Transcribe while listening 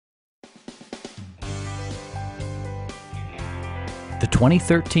the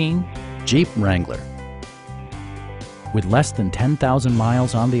 2013 Jeep Wrangler. With less than 10,000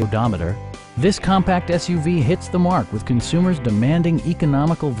 miles on the odometer, this compact SUV hits the mark with consumers demanding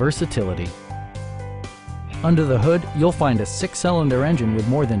economical versatility. Under the hood, you'll find a 6-cylinder engine with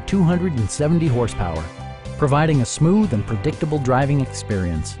more than 270 horsepower, providing a smooth and predictable driving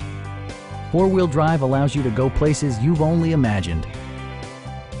experience. Four-wheel drive allows you to go places you've only imagined.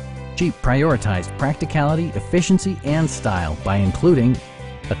 Jeep prioritized practicality, efficiency, and style by including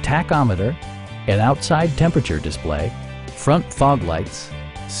a tachometer, an outside temperature display, front fog lights,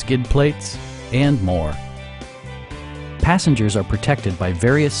 skid plates, and more. Passengers are protected by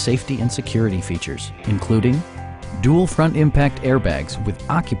various safety and security features, including dual front impact airbags with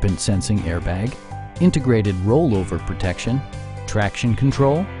occupant sensing airbag, integrated rollover protection, traction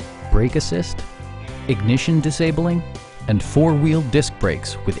control, brake assist, ignition disabling, and four-wheel disc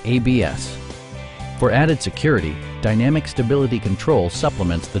brakes with ABS. For added security, dynamic stability control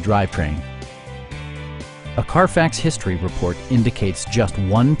supplements the drivetrain. A Carfax history report indicates just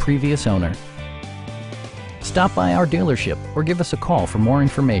one previous owner. Stop by our dealership or give us a call for more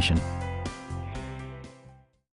information.